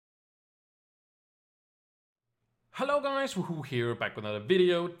Hello guys, Wahoo here, back with another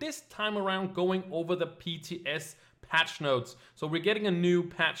video. This time around going over the PTS patch notes. So we're getting a new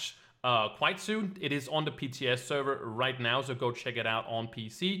patch quite soon. It is on the PTS server right now, so go check it out on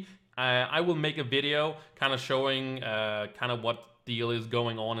PC. I will make a video kind of showing kind of what deal is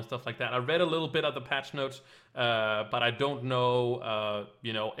going on and stuff like that. I read a little bit of the patch notes, but I don't know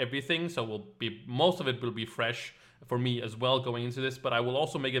everything, so most of it will be fresh for me as well going into this, but I will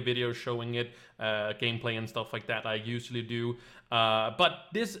also make a video showing it, gameplay and stuff like that I usually do. But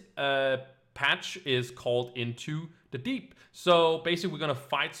this patch is called Into the Deep. So basically we're gonna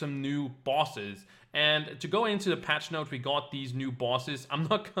fight some new bosses. And to go into the patch notes, we got these new bosses. I'm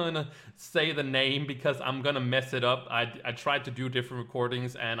not gonna say the name because I'm gonna mess it up. I tried to do different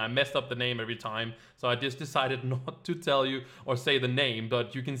recordings and I messed up the name every time. So I just decided not to tell you or say the name,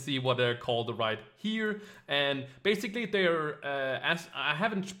 but you can see what they're called right here. And basically they're,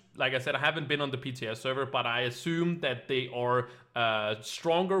 like I said, I haven't been on the PTS server, but I assume that they are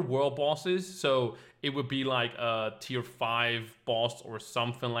stronger world bosses. So it would be like a tier 5 boss or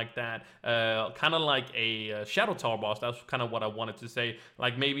something like that. Kind of like a Shadow Tower boss. That's kind of what I wanted to say.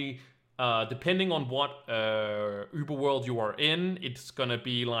 Like maybe depending on what Uberworld you are in, it's gonna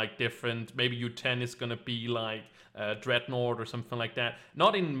be like different. Maybe U10 is gonna be like Dreadnought or something like that.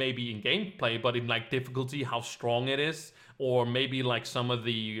 Not in maybe in gameplay, but in like difficulty, how strong it is. Or maybe like some of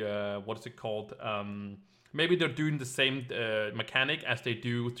the, what is it called? Maybe they're doing the same mechanic as they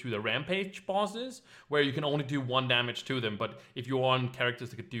do to the Rampage bosses, where you can only do 1 damage to them. But if you're on characters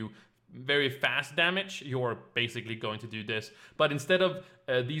that could do very fast damage, you're basically going to do this. But instead of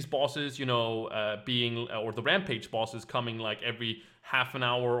these bosses, being, or the Rampage bosses coming like every half an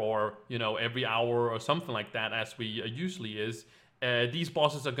hour or, every hour or something like that, as we usually is, these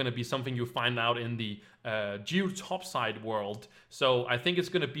bosses are going to be something you find out in the Geode topside world. So I think it's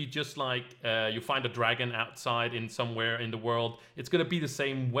going to be just like you find a dragon outside in somewhere in the world. It's going to be the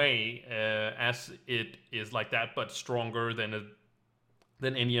same way as it is like that, but stronger than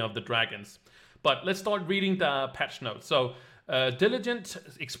any of the dragons. But let's start reading the patch notes. So diligent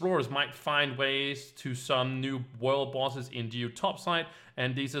explorers might find ways to some new world bosses in Geode topside,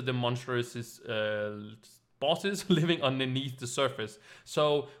 and these are the monstrous bosses living underneath the surface.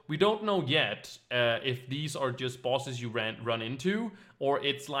 So we don't know yet if these are just bosses you run into, or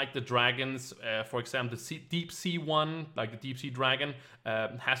it's like the dragons. For example, the deep sea one, like the deep sea dragon,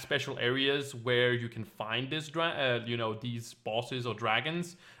 has special areas where you can find this these bosses or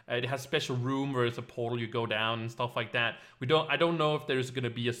dragons. It has special room where it's a portal you go down and stuff like that. I don't know if there's going to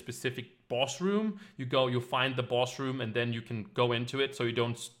be a specific boss room. You find the boss room and then you can go into it, so you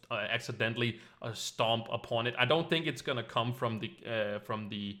don't accidentally stomp upon it. I don't think it's going to come from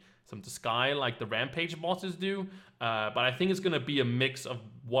the sky like the Rampage bosses do, but I think it's going to be a mix of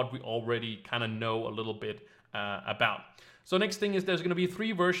what we already kind of know a little bit about. So next thing is there's going to be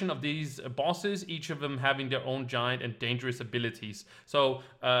 3 versions of these bosses, each of them having their own giant and dangerous abilities. So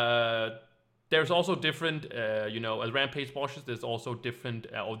there's also different, as Rampage bosses, there's also different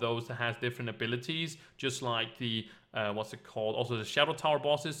of those that has different abilities, just like the, also the Shadow Tower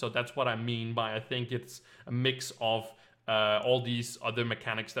bosses. So that's what I mean by I think it's a mix of all these other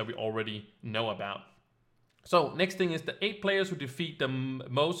mechanics that we already know about. So next thing is the 8 players who defeat the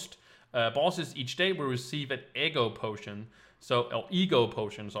most bosses each day will receive an ego potion. Ego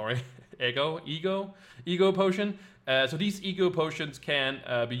potion, sorry. ego potion. So these ego potions can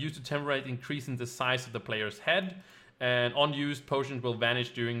be used to temporarily increase in the size of the player's head, and unused potions will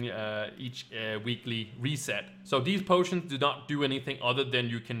vanish during each weekly reset. So these potions do not do anything other than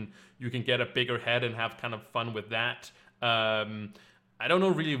you can get a bigger head and have kind of fun with that. I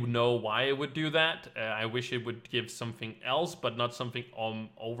don't really know why it would do that. I wish it would give something else, but not something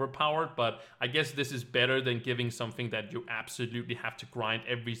overpowered. But I guess this is better than giving something that you absolutely have to grind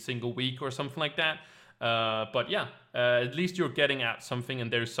every single week or something like that. But yeah, at least you're getting at something, and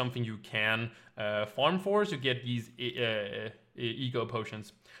there's something you can farm for, so you get these ego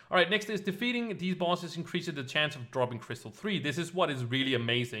potions. All right, next is defeating these bosses increases the chance of dropping Crystal 3. This is what is really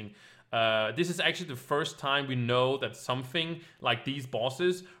amazing. This is actually the first time we know that something like these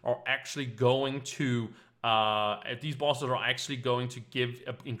bosses are actually going to give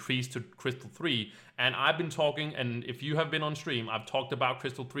an increase to Crystal 3. And I've been talking, and if you have been on stream, I've talked about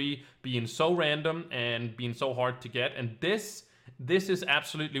Crystal 3 being so random and being so hard to get, and this is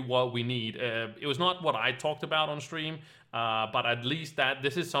absolutely what we need. It was not what I talked about on stream, but at least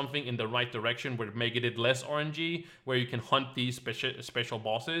this is something in the right direction. We're making it less RNG, where you can hunt these special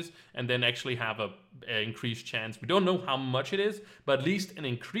bosses and then actually have a increased chance. We don't know how much it is, but at least an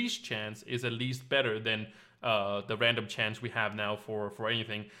increased chance is at least better than the random chance we have now for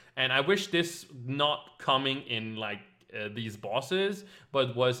anything. And I wish this not coming in like these bosses,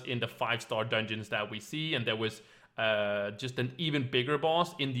 but was in the 5-star dungeons that we see, and there was just an even bigger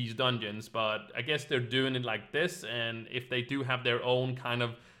boss in these dungeons. But I guess they're doing it like this, and if they do have their own kind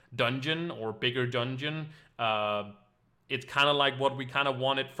of dungeon or bigger dungeon, it's kind of like what we kind of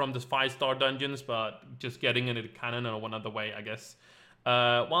wanted from the 5-star dungeons, but just getting it kind of in another way, I guess.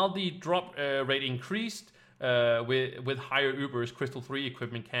 While the drop rate increased, with higher Ubers, Crystal 3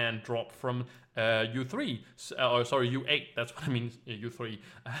 equipment can drop from U3, or sorry, U8, that's what I mean, U3.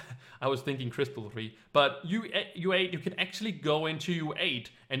 I was thinking Crystal 3, but U8, you can actually go into U8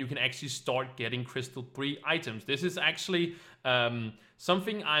 and you can actually start getting Crystal 3 items. This is actually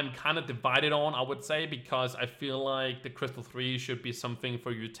something I'm kind of divided on, I would say, because I feel like the Crystal 3 should be something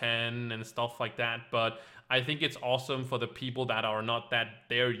for U10 and stuff like that, but I think it's awesome for the people that are not that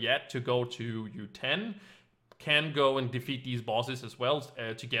there yet to go to U10, can go and defeat these bosses as well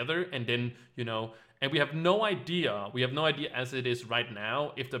together, and then, you know, and we have no idea as it is right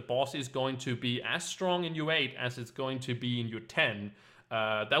now if the boss is going to be as strong in U8 as it's going to be in U10.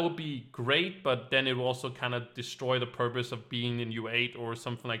 That would be great, but then it will also kind of destroy the purpose of being in U8 or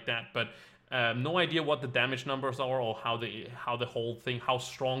something like that. But no idea what the damage numbers are, or how the whole thing, how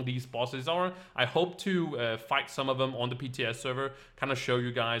strong these bosses are. I hope to fight some of them on the PTS server, kind of show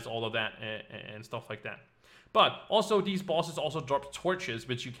you guys all of that and stuff like that. But also these bosses also drop torches,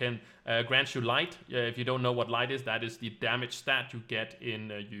 which you can grant you light. If you don't know what light is, that is the damage stat you get in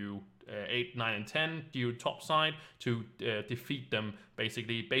U8, 9, and 10, your top side, to defeat them.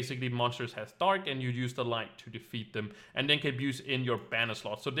 Basically monsters has dark, and you use the light to defeat them, and then can be used in your banner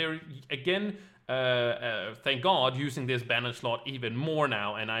slot. So there again, thank God, using this banner slot even more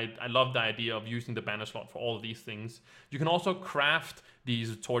now, and I love the idea of using the banner slot for all of these things. You can also craft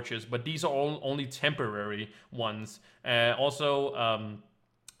these torches, but these are all only temporary ones. Next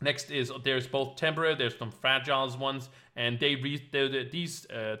is there's both temporary, there's some fragile ones, and these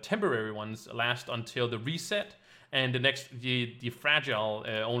temporary ones last until the reset, and the fragile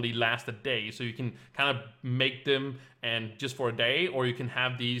only last a day. So you can kind of make them and just for a day, or you can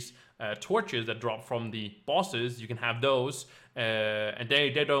have these torches that drop from the bosses. You can have those, and they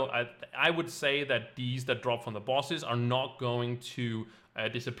don't. I would say that these that drop from the bosses are not going to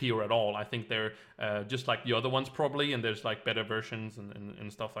disappear at all. I think they're just like the other ones probably, and there's like better versions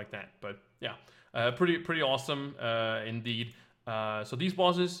and stuff like that. But yeah, pretty awesome indeed. So these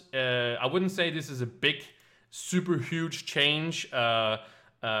bosses, I wouldn't say this is a big, super huge change.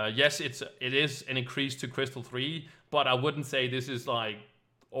 Yes, it is an increase to Crystal 3, but I wouldn't say this is like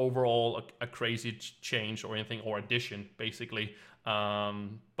overall a crazy change or anything, or addition basically.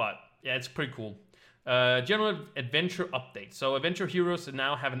 But yeah, it's pretty cool. General adventure update. So adventure heroes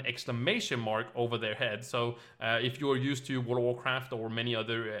now have an exclamation mark over their head. So if you're used to World of Warcraft or many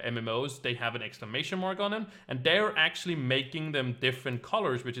other MMOs, they have an exclamation mark on them, and they're actually making them different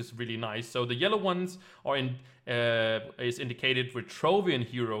colors, which is really nice. So the yellow ones are is indicated with Trovian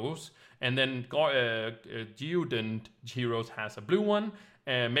heroes, and then Geode heroes has a blue one.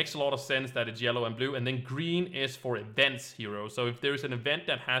 Makes a lot of sense that it's yellow and blue, and then green is for events heroes. So if there's an event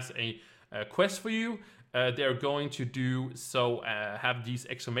that has a quest for you, they're going to do so, have these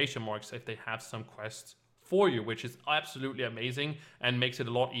exclamation marks if they have some quests for you, which is absolutely amazing and makes it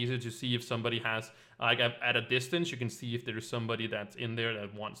a lot easier to see if somebody has, like at a distance, you can see if there's somebody that's in there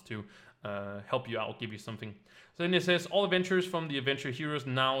that wants to help you out, give you something. So then it says all adventures from the adventure heroes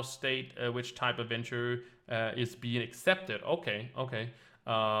now state which type of adventure is being accepted. Okay.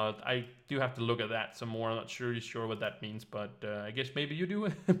 I do have to look at that some more. I'm not really sure what that means, but I guess maybe you do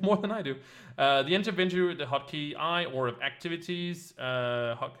more than I do. The intervention, the hotkey I or of activities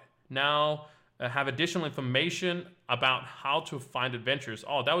now have additional information about how to find adventures.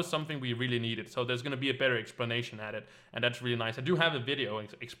 Oh, that was something we really needed. So there's going to be a better explanation at it, and that's really nice. I do have a video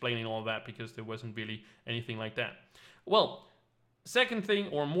explaining all that because there wasn't really anything like that. Well, second thing,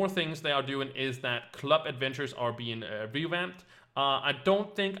 or more things they are doing, is that club adventures are being revamped. I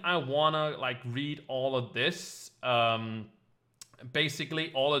don't think I wanna like read all of this.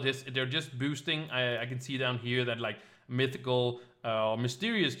 Basically, all of this, they're just boosting. I can see down here that like mythical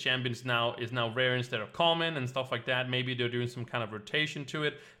mysterious champions is now rare instead of common and stuff like that. Maybe they're doing some kind of rotation to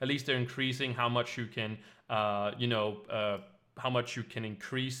it. At least they're increasing how much you can how much you can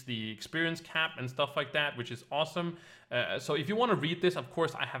increase the experience cap and stuff like that, which is awesome. So if you want to read this, of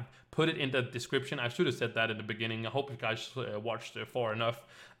course, I have put it in the description. I should have said that in the beginning. I hope you guys watched far enough.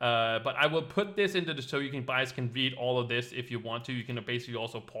 But I will put this into the so you guys can read all of this if you want to. You can basically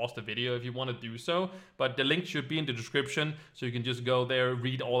also pause the video if you want to do so. But the link should be in the description, so you can just go there,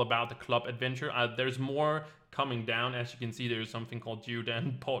 read all about the club adventure. There's more coming down. As you can see, there's something called Geode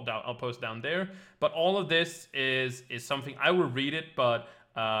and outpost down there. But all of this is something I will read it, but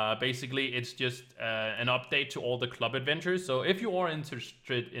basically it's just an update to all the club adventures. So if you are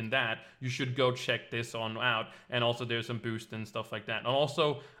interested in that, you should go check this on out. And also there's some boost and stuff like that. And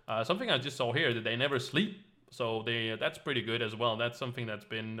also something I just saw here, that they never sleep. So that's pretty good as well. That's something that's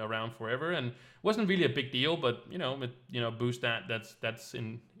been around forever and wasn't really a big deal, but boost that's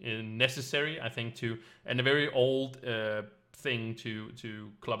in necessary, I think, and a very old thing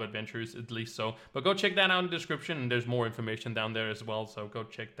to club adventures, at least. So but go check that out in the description, and there's more information down there as well, so go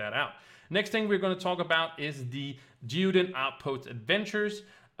check that out. Next thing we're going to talk about is the Geode outpost adventures.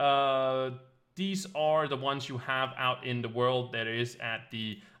 These are the ones you have out in the world. That is at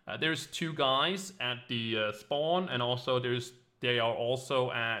the there's 2 guys at the spawn, and also they are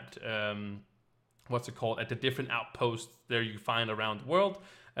also at what's it called, at the different outposts there you find around the world.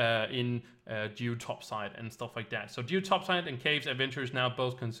 In Geode topside and stuff like that. So Geode topside and caves adventures now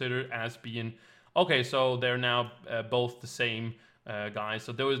both considered as being okay. So they're now both the same guys.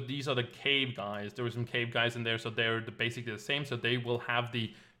 So these are the cave guys. There were some cave guys in there, so they're basically the same. So they will have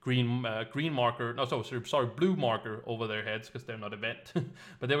the green marker. No, sorry, blue marker over their heads because they're not event,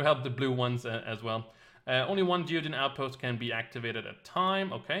 but they will have the blue ones as well. Only 1 Geode outpost can be activated at a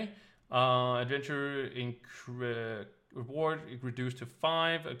time. Okay. Adventure reward reduced to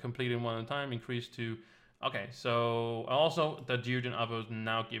 5, completing 1 at a time, increased to. Okay, so also the Geode outpost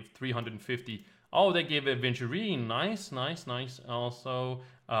now give 350. Oh, they give Aventurine. Nice. Also,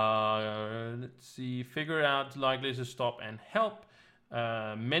 let's see, figure out likely to stop and help.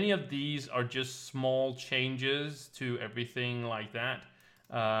 Many of these are just small changes to everything like that.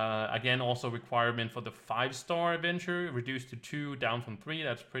 Again, also requirement for the 5-star adventure reduced to 2, down from 3.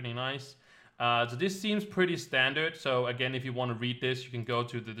 That's pretty nice. So this seems pretty standard. So again, if you want to read this, you can go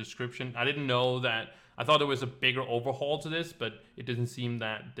to the description. I didn't know that. I thought there was a bigger overhaul to this, but it doesn't seem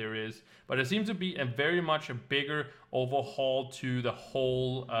that there is. But it seems to be very much a bigger overhaul to the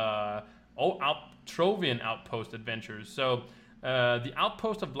whole Trovian outpost adventures. So the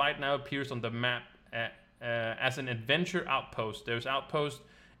Outpost of Light now appears on the map as an adventure outpost. There's outposts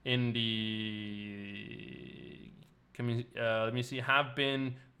in the let me see, have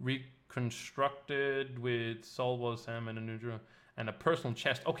been reconstructed with saltwater salmon and neutral and a personal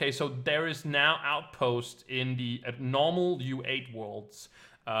chest. Okay, so there is now outpost in the normal U8 worlds.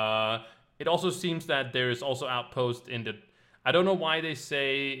 It also seems that there is also outpost in the, I don't know why they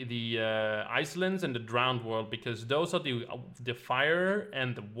say the Icelands and the drowned world, because those are the fire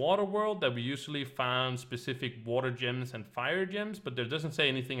and the water world that we usually found specific water gems and fire gems, but there doesn't say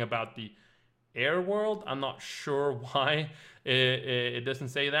anything about the air world. I'm not sure why it doesn't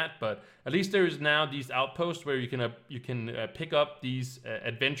say that, but at least there is now these outposts where you can pick up these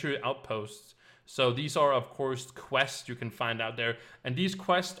adventure outposts. So these are of course quests you can find out there, and these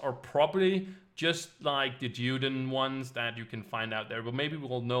quests are probably just like the Geoden ones that you can find out there, but maybe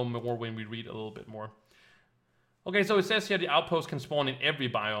we'll know more when we read a little bit more. Okay, so it says here the outpost can spawn in every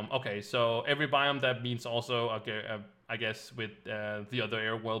biome. Okay, so every biome, that means also, okay, I guess with the other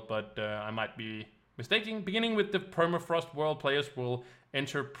air world, but I might be mistaken. Beginning with the permafrost world, players will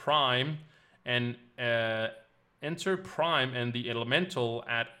enter Prime and the elemental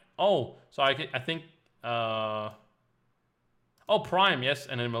at, oh, so I think oh, Prime, yes,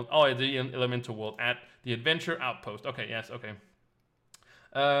 and then the elemental world at the adventure outpost. Okay, yes, okay.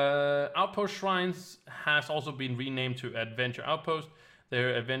 Outpost shrines has also been renamed to adventure outpost.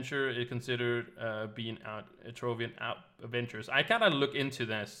 Their adventure is considered being Trovian adventures. I gotta look into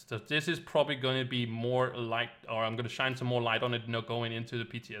this. So this is probably going to be more light, or I'm going to shine some more light on it, going into the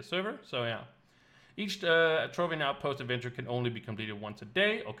PTS server. So yeah, each Trovian outpost adventure can only be completed once a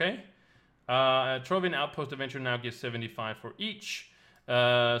day. Okay. Trovian outpost adventure now gives 75 for each.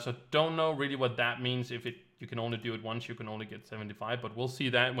 So don't know really what that means. If you can only do it once, you can only get 75, but we'll see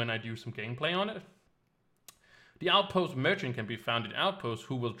that when I do some gameplay on it. The outpost merchant can be found in outposts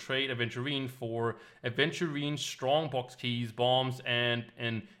who will trade Aventurine for Aventurine strongbox keys, bombs, and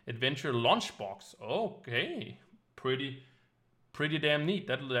an adventure launchbox. Okay, pretty damn neat.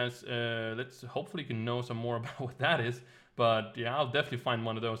 Let's hopefully can know some more about what that is. But yeah, I'll definitely find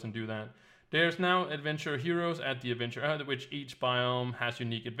one of those and do that. There's now adventure heroes at the adventure, which each biome has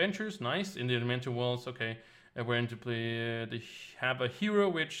unique adventures. Nice. In the elemental worlds, okay. We're going to play have a hero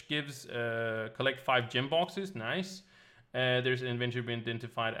which gives collect 5 gem boxes. Nice. There's an adventure being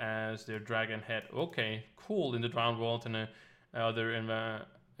identified as their dragon head. Okay, cool. In the drowned world, and they're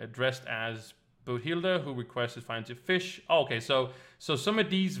dressed as Bothilda, who requests to find a fish. Oh, okay, so some of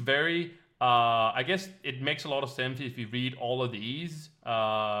these very I guess it makes a lot of sense if you read all of these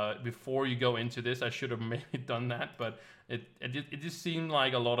before you go into this. I should have maybe done that, but it just seemed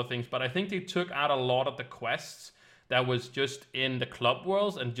like a lot of things. But I think they took out a lot of the quests that was just in the club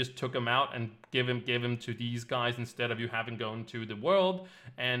worlds and just took them out and give them to these guys instead of you having gone to the world,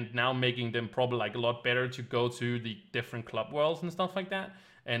 and now making them probably like a lot better to go to the different club worlds and stuff like that,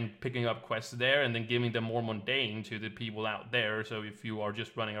 and picking up quests there and then giving them more mundane to the people out there. So if you are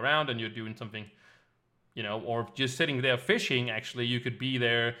just running around and you're doing something, you know, or just sitting there fishing, actually you could be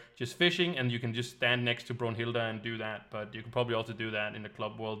there just fishing and you can just stand next to Brunhilde and do that. But you can probably also do that in the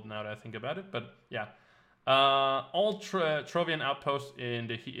club world now that I think about it. But yeah, all Trovian outposts in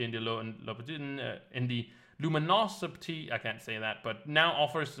the Luminosity, I can't say that, but now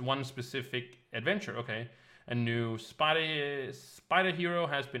offers one specific adventure. Okay. A new spider hero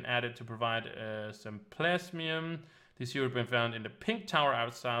has been added to provide some plasmium. This hero has been found in the pink tower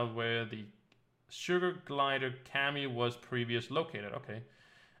outside where the sugar glider Cami was previously located. Okay.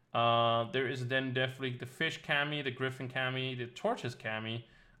 There is then definitely the fish Cami, the griffin Cami, the tortoise Cami,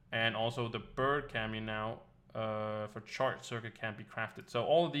 and also the bird Cami now for chart circuit can be crafted. So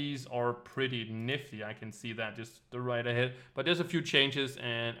all of these are pretty nifty. I can see that just the right ahead. But there's a few changes,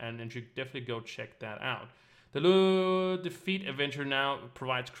 and you should definitely go check that out. The defeat adventure now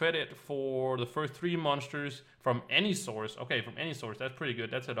provides credit for the first 3 monsters from any source. Okay, from any source. That's pretty good.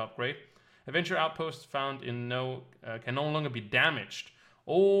 That's an upgrade. Adventure outposts found in can no longer be damaged.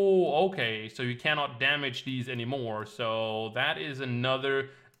 Oh, okay. So you cannot damage these anymore. So that is another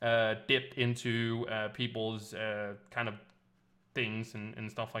dip into people's kind of things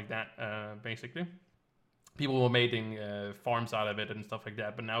and stuff like that, basically. People were making farms out of it and stuff like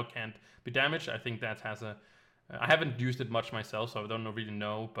that, but now can't be damaged. I think that has a... I haven't used it much myself, so I don't really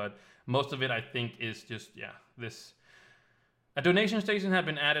know, but most of it I think is just, yeah, this. A donation station had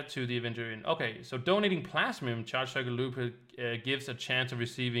been added to the adventure. Okay, so donating plasmium charge cycle loop gives a chance of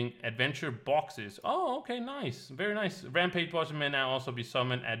receiving adventure boxes. Oh, okay, nice, very nice. Rampage bosses may now also be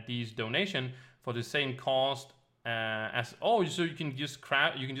summoned at these donation for the same cost as. Oh, so you can just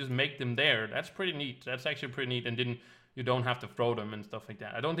make them there. That's pretty neat. That's actually pretty neat, and you don't have to throw them and stuff like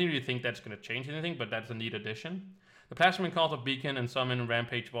that. I don't really think that's going to change anything, but that's a neat addition. The plasmium cost of beacon and summon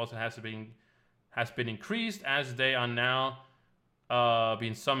rampage bosses has been increased as they are now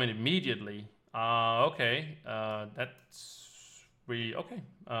being summoned immediately. Okay, that's really okay.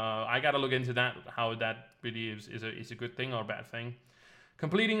 I gotta look into that, how that really is a good thing or a bad thing.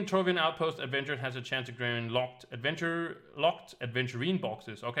 Completing Trovian Outpost adventure has a chance to gain locked adventurine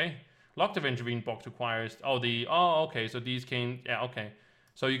boxes. Okay. Locked Aventurine box requires okay, so these came, yeah, okay,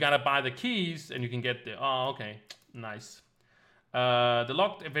 so you gotta buy the keys and you can get the okay, nice. The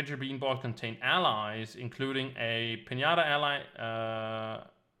locked Aventurine box contain allies, including a pinata ally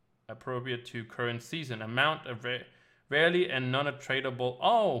appropriate to current season, amount of rarely and non-tradable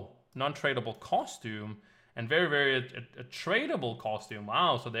costume, and very a tradable costume.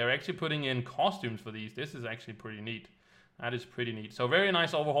 Wow, so they're actually putting in costumes for these. This is actually pretty neat. That is pretty neat. So very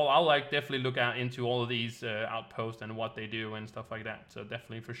nice overhaul. I'll definitely look into all of these outposts and what they do and stuff like that. So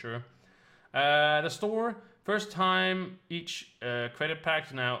definitely for sure. The store, first time each credit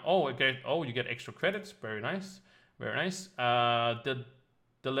pack now. Oh, okay. Oh, you get extra credits. Very nice. Very nice. The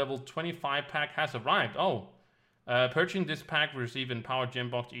level 25 pack has arrived. Oh, purchasing this pack will receive an power gem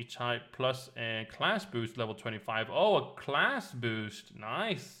box each type plus a class boost level 25. Oh, a class boost.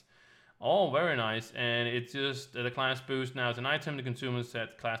 Nice. Oh, very nice. And it's just the class boost now is an item. The consumer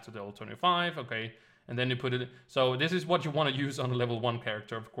sets class to level 25. Okay. And then you put it. So this is what you want to use on a level 1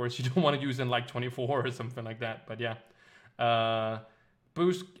 character. Of course, you don't want to use in like 24 or something like that. But yeah.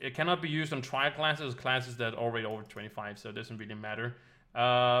 Boost, it cannot be used on trial classes that are already over 25. So it doesn't really matter.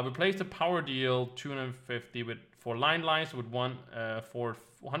 Replace the power deal 250 for line lines with one for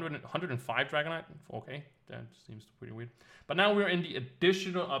 105 Dragonite. Okay. That seems pretty weird. But now we're in the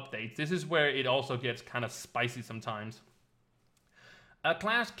additional updates. This is where it also gets kind of spicy sometimes. A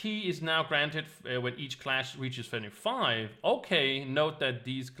class key is now granted when each class reaches 75. Okay, note that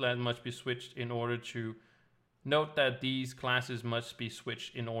these classes must be switched in order to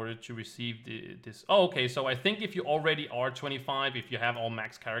receive this. Oh, okay, so I think if you already are 25, if you have all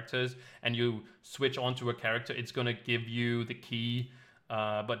max characters and you switch onto a character, it's gonna give you the key.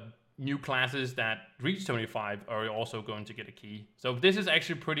 But new classes that reach 25 are also going to get a key. So this is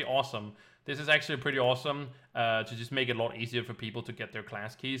actually pretty awesome. This is actually pretty awesome to just make it a lot easier for people to get their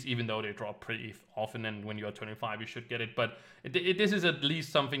class keys, even though they drop pretty often, and when you're 25 you should get it. But this is at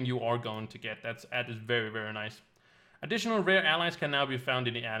least something you are going to get. That is very, very nice. Additional rare allies can now be found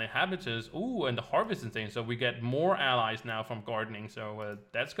in the inhabitants. Ooh, and the harvesting thing. So we get more allies now from gardening. So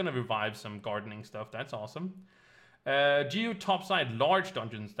that's going to revive some gardening stuff. That's awesome. Geode topside large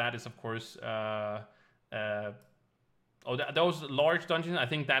dungeons. That is, of course, those large dungeons, I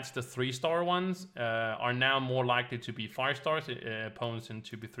think that's the 3-star ones, are now more likely to be 5 stars, opponents and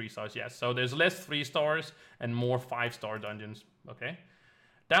to be 3 stars. Yes, so there's less 3 stars and more 5-star dungeons. Okay.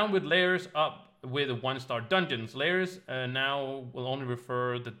 Down with layers, up with 1-star dungeons. Layers now will only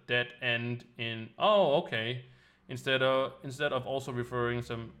refer the dead end in. Oh, okay. Instead of also referring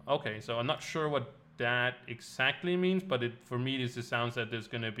some. Okay, so I'm not sure what that exactly means, but for me this just sounds that there's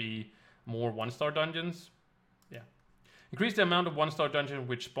gonna be more 1-star dungeons. Yeah. Increase the amount of 1-star dungeons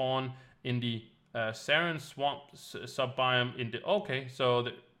which spawn in the Sarin Swamp sub-biome in the. Okay, so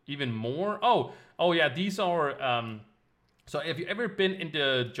even more. Oh yeah, these are. So have you ever been in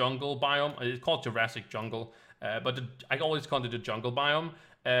the jungle biome? It's called Jurassic Jungle, but I always call it the jungle biome.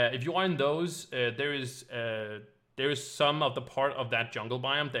 If you are in those, there is some of the part of that jungle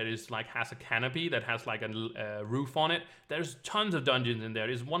biome that is like has a canopy that has like a roof on it. There's tons of dungeons in there.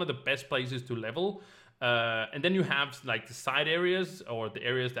 It's one of the best places to level. And then you have like the side areas or the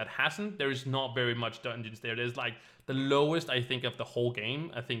areas that hasn't. There is not very much dungeons there. There's like the lowest, I think, of the whole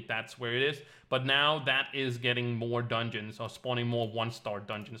game. I think that's where it is. But now that is getting more dungeons or spawning more 1-star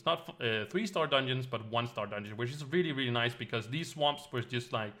dungeons. Not 3-star dungeons, but 1-star dungeons, which is really, really nice because these swamps were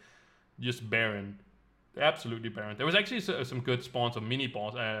just barren. Absolutely barren. There was actually some good spawns of mini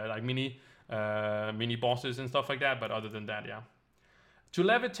bosses and stuff like that. But other than that, yeah. To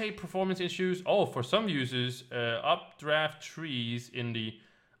levitate performance issues. Oh, for some users, updraft trees in the.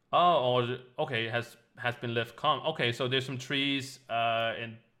 Okay, has been left calm. Okay, so there's some trees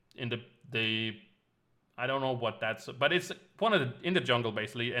in the. I don't know what that's, but it's one of in the jungle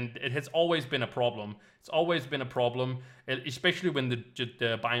basically, and it has always been a problem. It's always been a problem, especially when the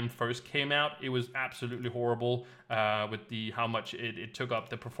biome first came out. It was absolutely horrible with how much it took up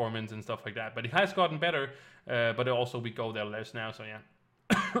the performance and stuff like that. But it has gotten better. But also we go there less now. So yeah.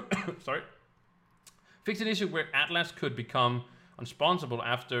 Sorry. Fix an issue where Atlas could become unspawnable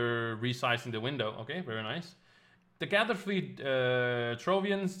after resizing the window. Okay, very nice. The Gather Fleet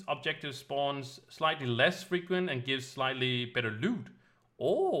Trovians objective spawns slightly less frequent and gives slightly better loot.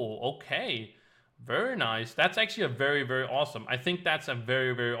 Oh, okay. Very nice. That's actually a very, very awesome. I think that's a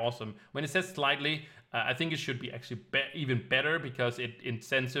very, very awesome. When it says slightly, I think it should be actually even better because it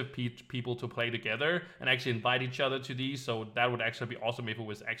incentivizes people to play together and actually invite each other to these. So that would actually be awesome if it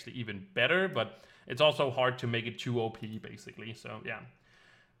was actually even better. But it's also hard to make it too OP, basically. So yeah.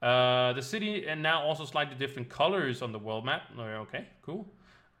 The city and now also slightly different colors on the world map. Okay, cool.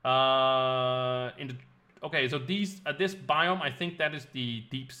 Okay, so this biome, I think that is the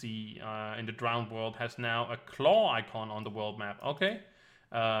deep sea in the drowned world, has now a claw icon on the world map. Okay.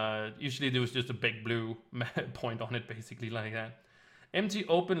 Usually there was just a big blue point on it, basically like that. Empty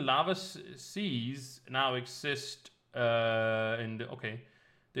open lava seas now exist in the. Okay,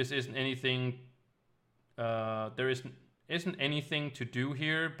 this isn't anything. There isn't anything to do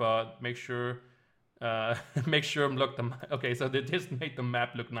here, but make sure look the. Okay, so they just made the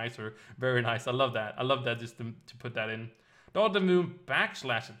map look nicer. Very nice. I love that. I love that just to put that in. The moon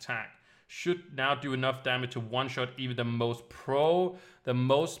backslash attack should now do enough damage to one-shot even the most powerful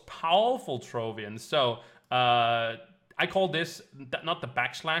Trovian. So I call this not the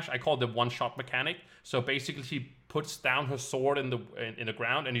backslash. I call the one-shot mechanic. So basically, she puts down her sword in the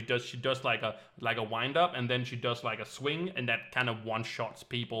ground, and she does like a wind up, and then she does like a swing, and that kind of one-shots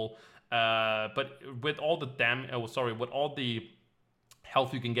people. But with all the with all the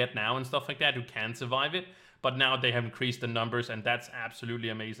health you can get now and stuff like that, you can survive it. But now they have increased the numbers, and that's absolutely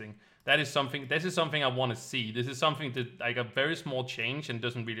amazing. This is something I want to see. This is something that like a very small change and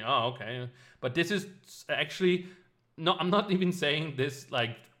doesn't really. Oh, okay. But this is actually no. I'm not even saying this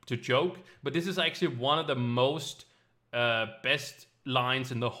like to joke, but this is actually one of the most best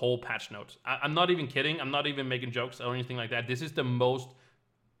lines in the whole patch notes. I'm not even kidding. I'm not even making jokes or anything like that. This is the most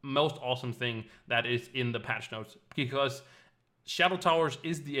awesome thing that is in the patch notes because Shadow Towers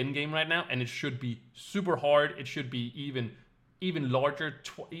is the end game right now, and it should be super hard. It should be even larger,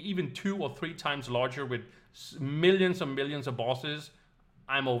 even 2 or 3 times larger with millions and millions of bosses.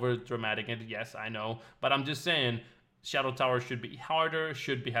 I'm over dramatic it, yes, I know, but I'm just saying Shadow Towers should be harder,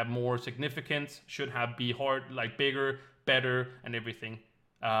 should have more significance, should be hard, like bigger, better, and everything.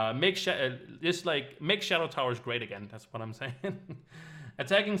 Make Shadow Towers great again. That's what I'm saying.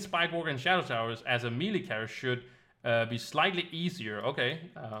 Attacking Spikewalker and Shadow Towers as a melee character should be slightly easier. Okay,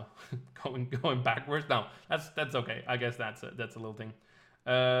 going backwards. No, that's okay. I guess that's a little thing.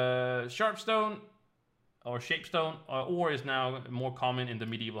 Sharpstone or Shapestone ore is now more common in the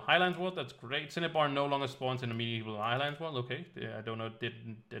medieval Highlands world. That's great. Cinnabar no longer spawns in the medieval Highlands world. Okay, I don't know. Did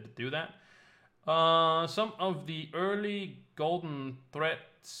it do that? Some of the early golden thread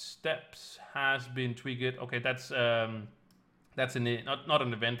steps has been tweaked. Okay, that's not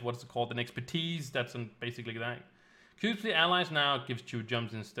an event. What's it called? An expertise. That's basically that. Cubes the allies now gives 2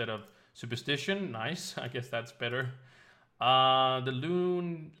 jumps instead of superstition. Nice. I guess that's better. The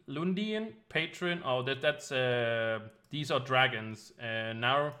Lundian patron. Oh, that's these are dragons.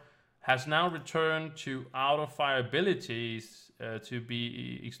 Has now returned to outer fire abilities to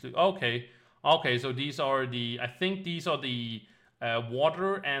be excluded. Okay, so these are I think these are the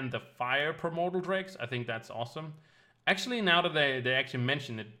water and the fire primordial drakes. I think that's awesome. Actually, now that they actually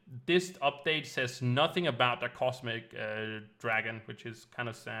mention it, this update says nothing about the cosmic dragon, which is kind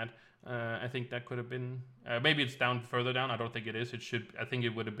of sad. I think that could have been maybe it's down further down. I don't think it is. It should. I think it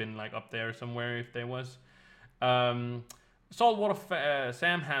would have been like up there somewhere if there was. Saltwater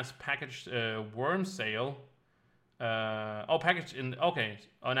Sam has packaged worm sail. Packaged in. Okay.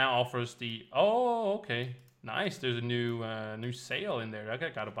 Now offers the. Oh, okay. Nice. There's a new sail in there.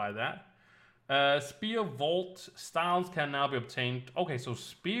 Okay, gotta buy that. Spear Vault styles can now be obtained. Okay, so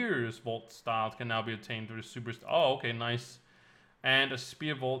Spear's Vault styles can now be obtained through the Super. Oh, okay, nice. And a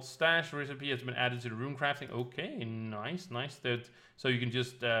Spear Vault stash recipe has been added to the rune crafting. Okay, nice. So you can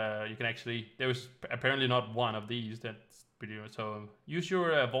just you can actually. There was apparently not one of these. That's pretty. So use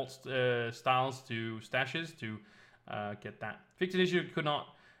your Vault styles to stashes to get that. Fixed issue could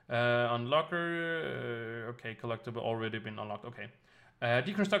not unlocker. Okay, collectible already been unlocked. Okay.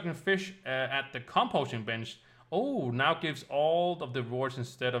 Deconstructing fish at the composting bench. Oh, now gives all of the rewards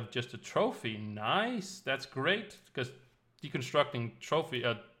instead of just a trophy. Nice, that's great because deconstructing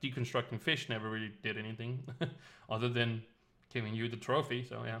fish never really did anything other than giving you the trophy.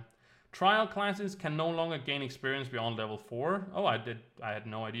 So yeah, trial classes can no longer gain experience beyond level 4. Oh, I had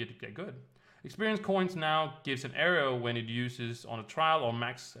no idea to get good. Experience coins now gives an arrow when it uses on a trial or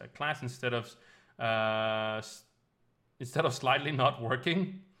max class instead of slightly not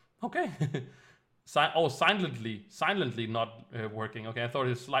working. Okay. Silently not working. Okay, I thought it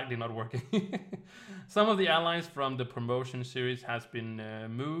was slightly not working. Some of the allies from the promotion series has been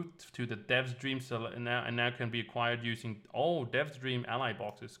moved to the Dev's Dream and now can be acquired using Dev's Dream ally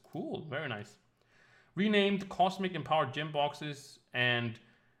boxes. Cool, very nice. Renamed Cosmic Empowered Gem boxes and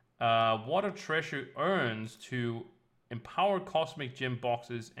Water Treasure urns to Empowered Cosmic Gem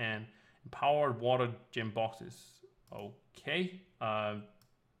boxes and Empowered Water Gem boxes. Okay, I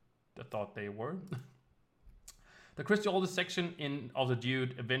thought they were. The Crystal Oldest section of the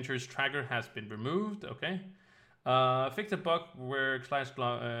Geode Adventures tracker has been removed. Okay. Fixed a bug where Clash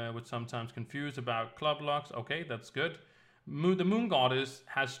would sometimes confuse about club locks. Okay, that's good. The Moon Goddess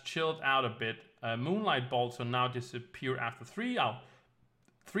has chilled out a bit. Moonlight bolts will now disappear after 3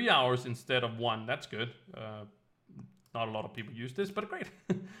 hours instead of 1. That's good. Not a lot of people use this, but great.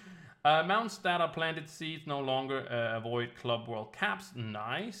 Mounts that are planted seeds no longer avoid Club World caps.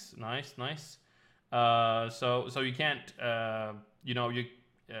 Nice. So you can't, you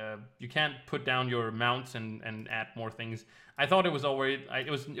can't put down your mounts and add more things. I thought it was already,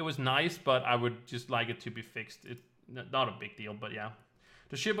 it was nice, but I would just like it to be fixed. Not a big deal, but yeah.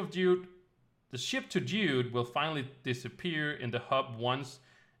 The ship to Geode will finally disappear in the hub once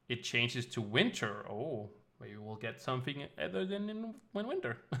it changes to winter. Oh. Maybe we'll get something other than when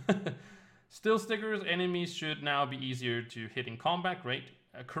winter. Still stickers, enemies should now be easier to hit in combat. Great.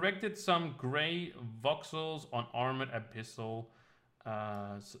 Corrected some gray voxels on armored abyssal.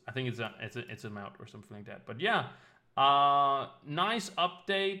 So I think it's a mount or something like that. But yeah, nice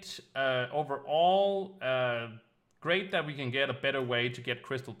update overall. Great that we can get a better way to get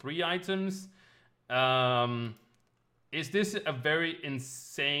Crystal 3 items. Is this a very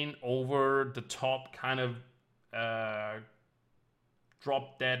insane, over the top kind of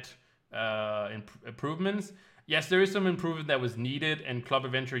drop dead improvements? Yes, there is some improvement that was needed, and Club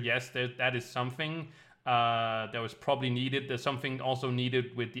Adventure, yes, that is something that was probably needed. There's something also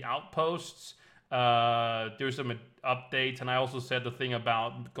needed with the outposts. There's some updates, and I also said the thing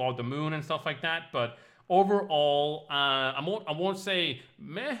about God the Moon and stuff like that. But overall, I won't say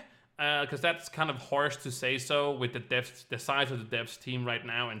meh, because that's kind of harsh to say so with the size of the devs team right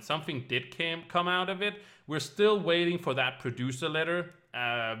now, and something did come out of it. We're still waiting for that producer letter.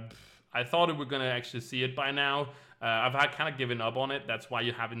 I thought we were going to actually see it by now. I've had kind of given up on it. That's why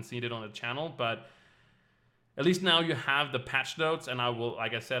you haven't seen it on the channel. But at least now you have the patch notes, and I will,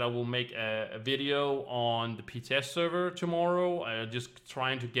 like I said, I will make a video on the PTS server tomorrow, just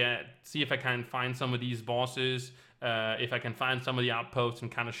trying to see if I can find some of these bosses, if I can find some of the outposts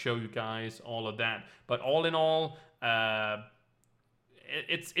and kind of show you guys all of that. But all in all,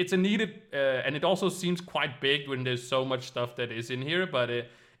 it's a needed, and it also seems quite big when there's so much stuff that is in here, but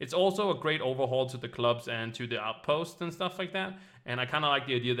it's also a great overhaul to the clubs and to the outposts and stuff like that. And I kind of like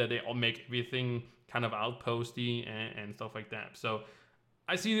the idea that they all make everything kind of outposty and stuff like that. So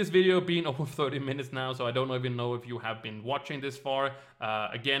I see this video being over 30 minutes now, so I don't even know if you have been watching this far.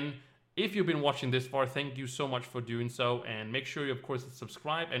 Again, if you've been watching this far, thank you so much for doing so, and make sure you of course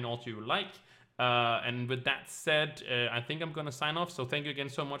subscribe and also you like. And with that said, I think I'm gonna sign off. So thank you again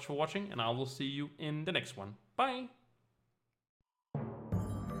so much for watching, and I will see you in the next one. Bye.